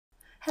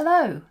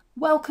Hello,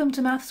 welcome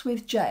to Maths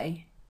with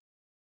Jay.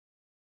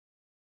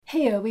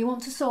 Here we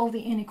want to solve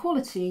the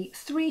inequality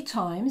 3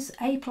 times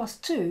a plus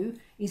 2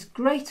 is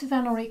greater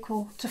than or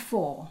equal to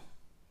 4.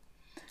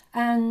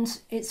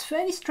 And it's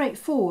fairly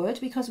straightforward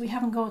because we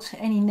haven't got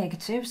any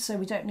negatives, so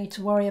we don't need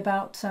to worry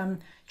about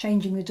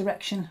changing the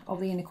direction of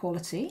the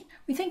inequality.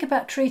 We think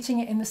about treating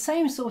it in the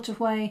same sort of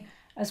way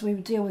as we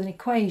would deal with an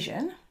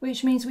equation,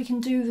 which means we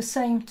can do the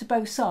same to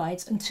both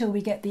sides until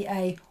we get the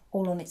a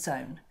all on its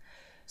own.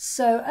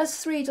 So as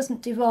 3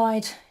 doesn't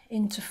divide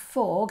into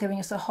 4, giving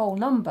us a whole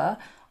number,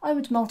 I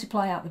would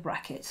multiply out the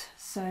bracket.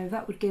 So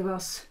that would give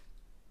us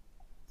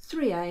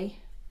 3a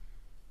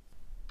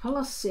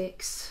plus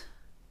 6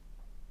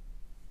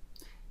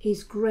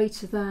 is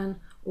greater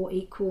than or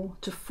equal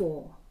to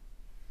 4.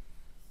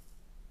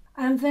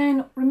 And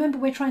then remember,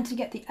 we're trying to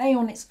get the a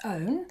on its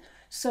own,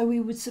 so we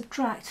would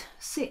subtract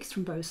 6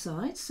 from both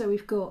sides. So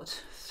we've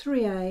got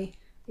 3a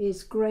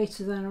is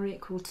greater than or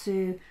equal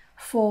to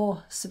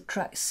 4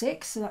 subtract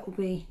 6, so that will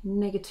be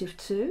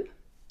 -2.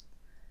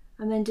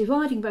 And then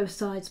dividing both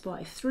sides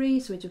by 3,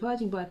 so we're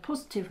dividing by a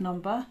positive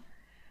number,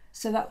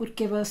 so that would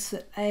give us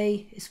that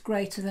a is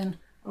greater than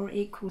or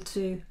equal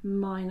to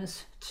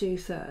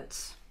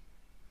 -2/3.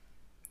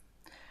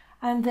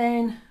 And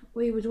then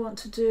we would want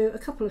to do a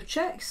couple of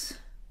checks.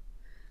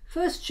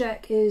 First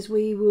check is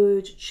we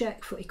would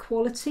check for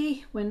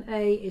equality when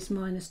a is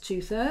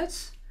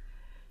 -2/3.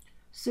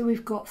 So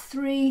we've got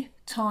 3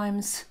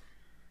 times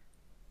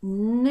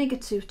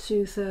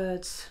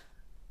 -2/3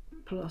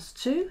 plus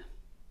 2.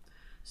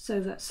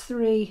 So that's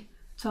 3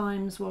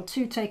 times, well,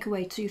 2 take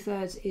away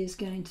 2/3 is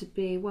going to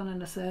be 1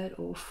 1/3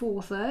 or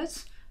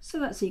 4/3. So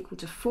that's equal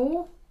to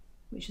 4,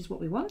 which is what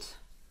we want.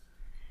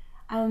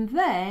 And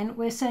then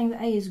we're saying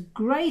that a is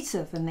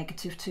greater than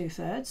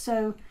 -2/3.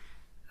 So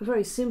a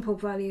very simple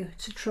value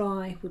to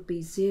try would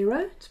be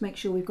 0 to make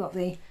sure we've got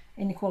the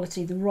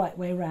inequality the right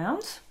way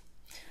round.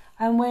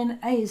 And when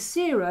a is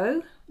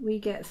 0, we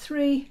get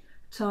 3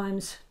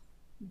 times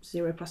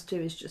 0 plus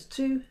 2 is just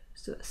 2,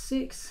 so that's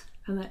 6,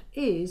 and that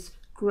is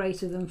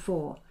greater than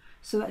 4.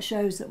 So that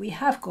shows that we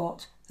have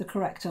got the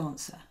correct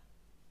answer.